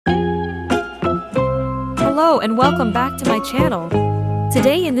Hello and welcome back to my channel.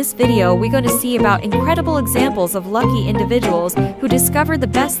 Today in this video we're going to see about incredible examples of lucky individuals who discover the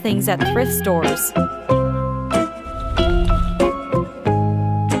best things at thrift stores.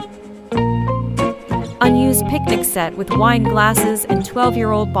 Unused picnic set with wine glasses and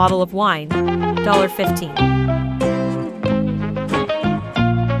 12-year-old bottle of wine,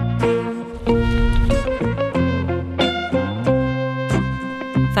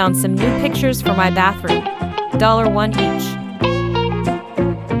 $15. Found some new pictures for my bathroom, $1 each.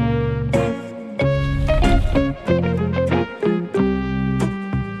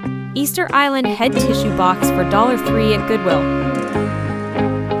 Easter Island head tissue box for $3 at Goodwill.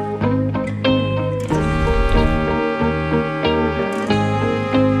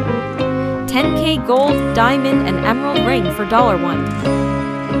 $10K gold, diamond, and emerald ring for $1.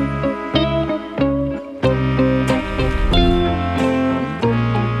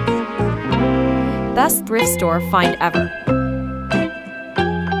 Best thrift store find ever.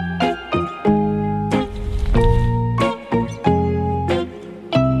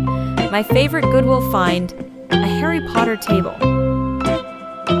 My favorite Goodwill find, a Harry Potter table.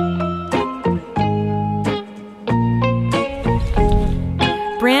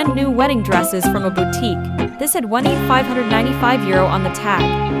 Brand new wedding dresses from a boutique. This had €595 on the tag.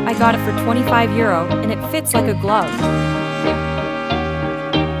 I got it for €25 and it fits like a glove.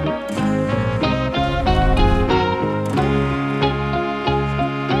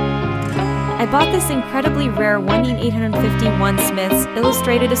 I bought this incredibly rare 1-in-851 Smith's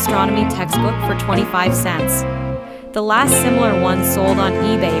Illustrated Astronomy textbook for 25 cents. The last similar one sold on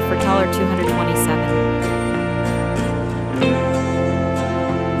eBay for $227.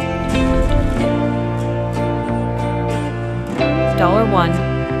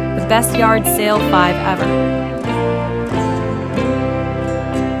 $1, the best yard sale 5 ever.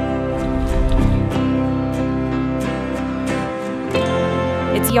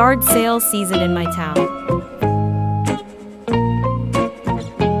 It's yard sale season in my town.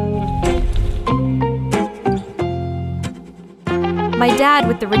 My dad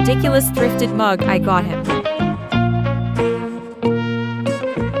with the ridiculous thrifted mug I got him.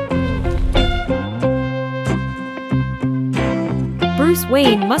 Bruce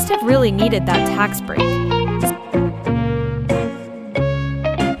Wayne must have really needed that tax break.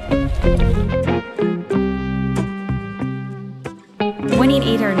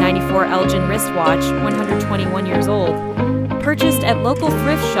 $1,894 Elgin wristwatch, 121 years old, purchased at local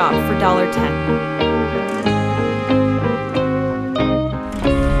thrift shop for $10.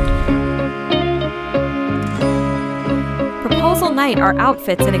 Proposal night, our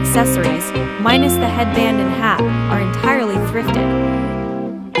outfits and accessories, minus the headband and hat, are entirely thrifted.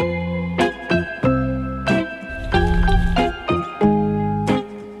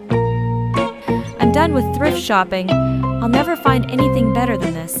 I'm done with thrift shopping. I'll never find anything better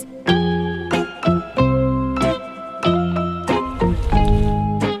than this.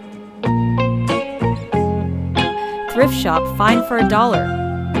 Thrift shop, find for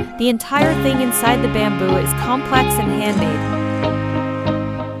 $1. The entire thing inside the bamboo is complex and handmade.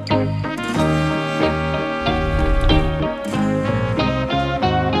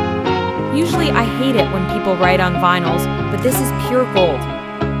 Usually I hate it when people write on vinyls, but this is pure gold.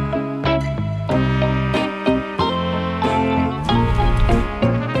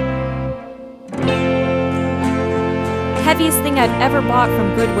 Heaviest thing I've ever bought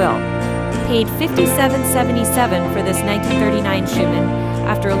from Goodwill. Paid $57.77 for this 1939 Schumann.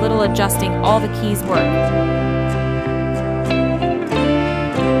 After a little adjusting, all the keys work.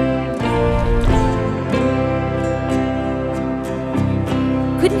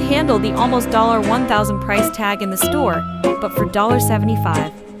 Couldn't handle the almost $1,000 price tag in the store, but for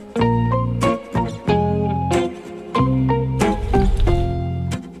 $75.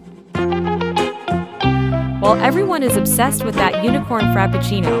 While everyone is obsessed with that unicorn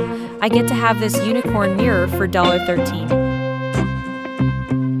frappuccino, I get to have this unicorn mirror for $13.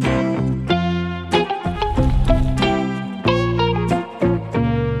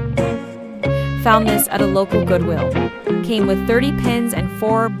 Found this at a local Goodwill. Came with 30 pins and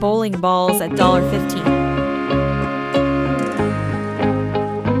 4 bowling balls at $15.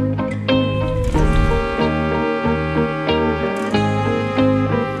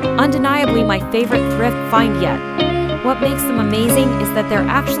 Undeniably my favorite thrift find yet. What makes them amazing is that they're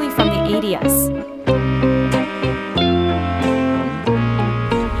actually from the 80s.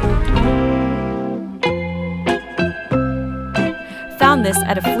 Found this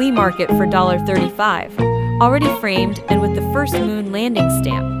at a flea market for $35, already framed and with the first moon landing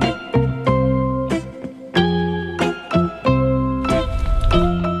stamp.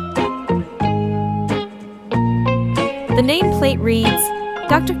 The nameplate reads,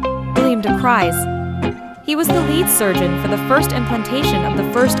 Dr. William DeCries. He was the lead surgeon for the first implantation of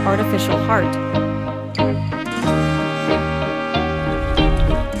the first artificial heart.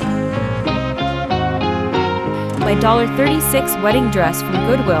 My $36 wedding dress from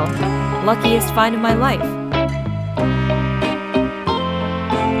Goodwill, luckiest find of my life.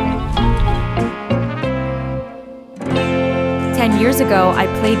 Years ago, I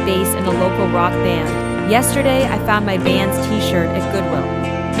played bass in a local rock band. Yesterday, I found my band's t-shirt at Goodwill.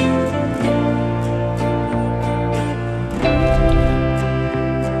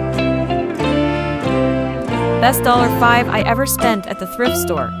 Best $5 I ever spent at the thrift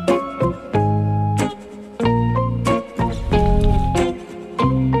store.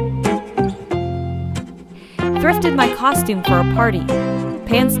 Thrifted my costume for a party.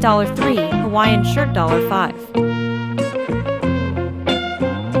 Pants $3, Hawaiian shirt $5.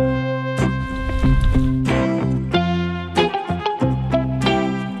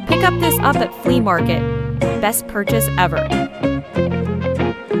 Pick up this up at flea market. Best purchase ever.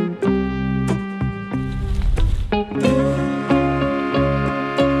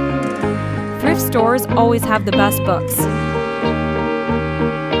 Thrift stores always have the best books.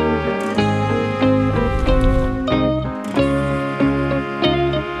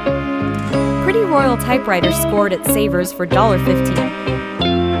 Pretty Royal typewriter scored at Savers for $15.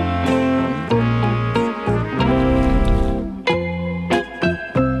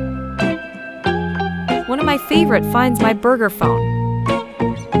 One of my favorite finds my burger phone.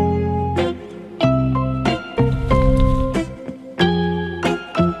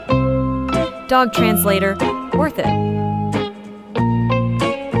 Dog translator, worth it.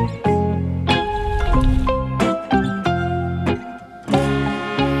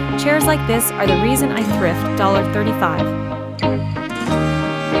 Chairs like this are the reason I thrift $35.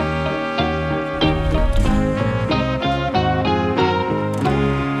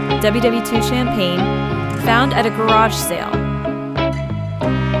 WW2 champagne, found at a garage sale.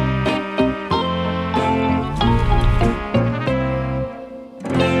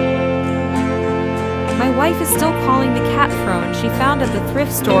 My wife is still calling the cat throne she found at the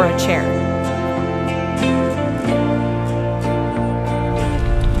thrift store a chair.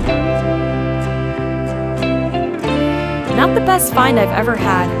 Not the best find I've ever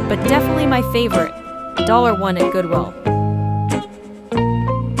had, but definitely my favorite. $1 at Goodwill.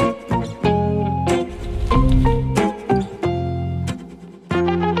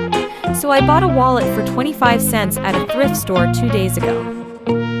 So I bought a wallet for 25 cents at a thrift store 2 days ago.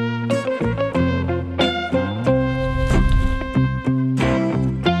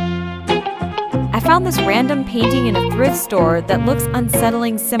 I found this random painting in a thrift store that looks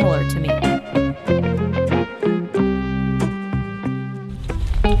unsettling similar to me.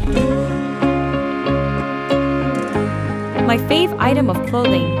 My fave item of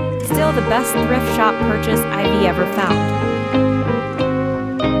clothing, still the best thrift shop purchase I've ever found.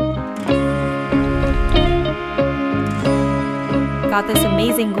 Got this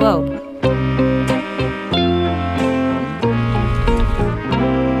amazing globe.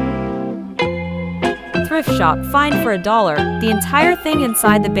 Thrift shop, find for $1. The entire thing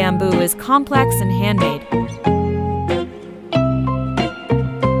inside the bamboo is complex and handmade.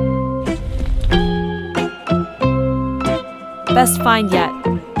 Best find yet.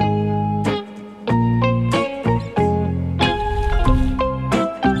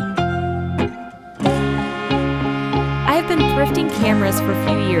 I've been thrifting cameras for a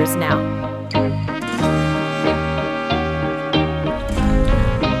few years now.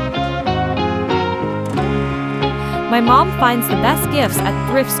 My mom finds the best gifts at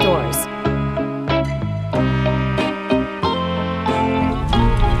thrift stores.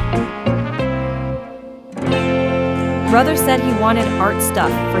 Brother said he wanted art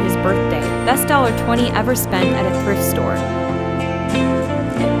stuff for his birthday. Best $20 ever spent at a thrift store.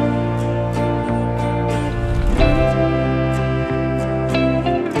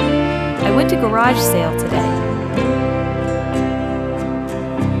 I went to garage sale today.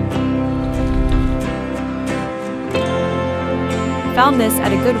 Found this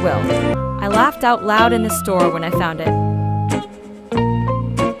at a Goodwill. I laughed out loud in the store when I found it.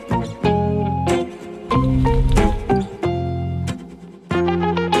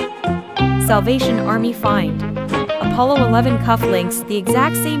 Salvation Army find. Apollo 11 cufflinks, the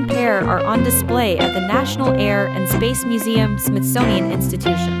exact same pair, are on display at the National Air and Space Museum, Smithsonian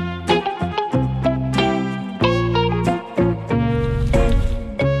Institution.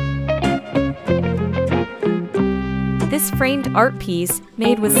 This framed art piece,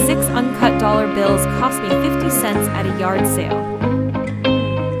 made with 6 uncut dollar bills, cost me 50 cents at a yard sale.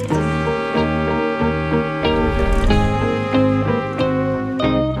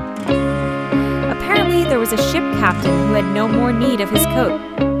 captain who had no more need of his coat.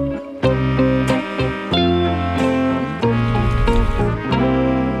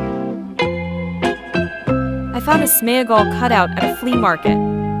 I found a Smeagol cutout at a flea market.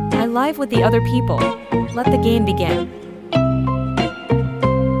 I live with the other people. Let the game begin.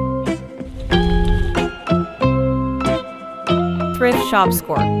 Thrift shop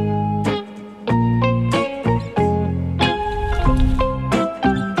score.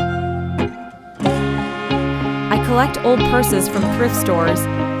 I collect old purses from thrift stores.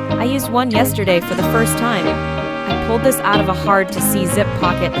 I used one yesterday for the first time. I pulled this out of a hard-to-see zip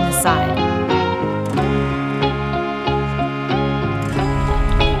pocket in the side.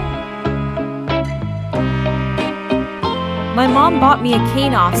 My mom bought me a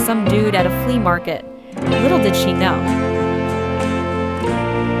cane off some dude at a flea market. Little did she know.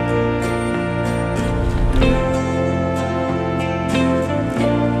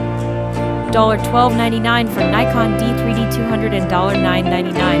 $12.99 for Nikon D3D200 and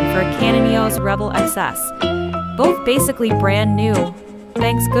 $9.99 for a Canon EOS Rebel XS. Both basically brand new.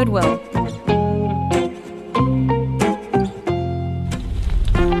 Thanks Goodwill.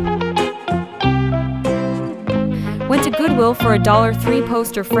 Went to Goodwill for a $3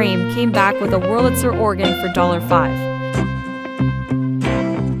 poster frame, came back with a Wurlitzer organ for $5.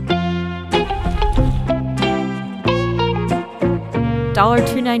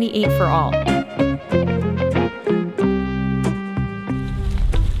 $2.98 for all.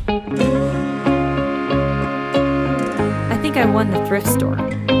 I think I won the thrift store.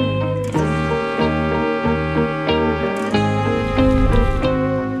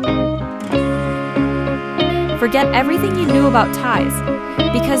 Forget everything you knew about ties,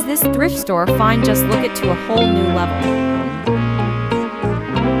 because this thrift store find just look it to a whole new level.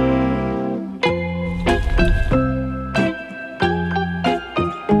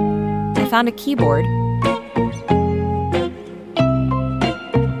 I found a keyboard.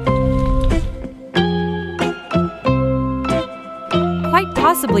 Quite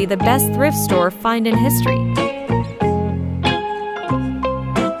possibly the best thrift store find in history.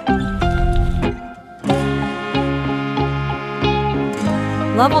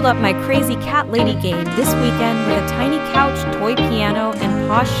 Leveled up my crazy cat lady game this weekend with a tiny couch, toy piano, and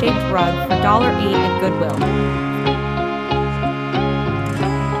paw-shaped rug for $8 at Goodwill.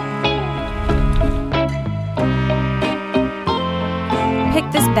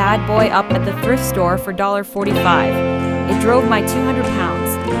 Picked this bad boy up at the thrift store for $45. It drove my 200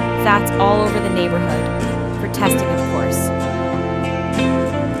 pounds. Fats all over the neighborhood. For testing, of course.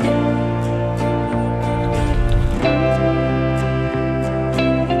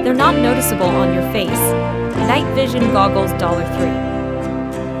 They're not noticeable on your face. Night vision goggles $3.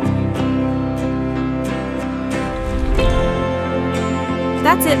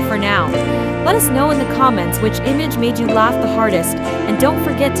 That's it for now. Let us know in the comments which image made you laugh the hardest, and don't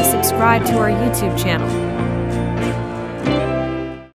forget to subscribe to our YouTube channel.